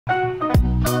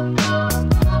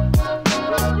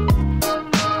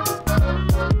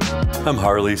I'm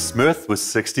Harley Smith with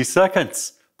 60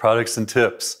 Seconds, Products and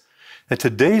Tips. And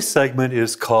today's segment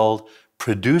is called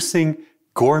Producing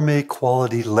Gourmet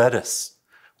Quality Lettuce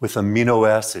with Amino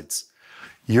Acids.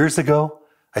 Years ago,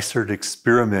 I started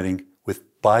experimenting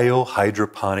with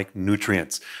biohydroponic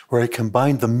nutrients, where I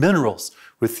combined the minerals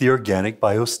with the organic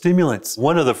biostimulants.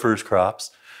 One of the first crops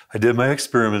I did my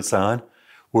experiments on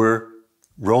were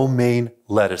romaine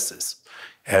lettuces.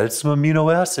 Added some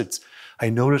amino acids. I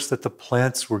noticed that the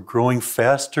plants were growing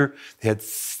faster. They had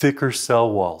thicker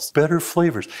cell walls, better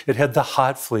flavors. It had the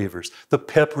hot flavors, the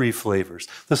peppery flavors,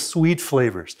 the sweet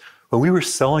flavors. When we were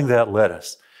selling that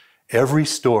lettuce, every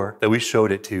store that we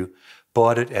showed it to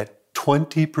bought it at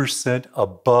 20%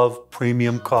 above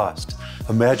premium cost.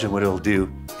 Imagine what it'll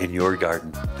do in your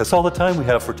garden. That's all the time we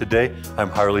have for today. I'm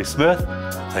Harley Smith.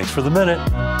 Thanks for the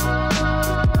minute.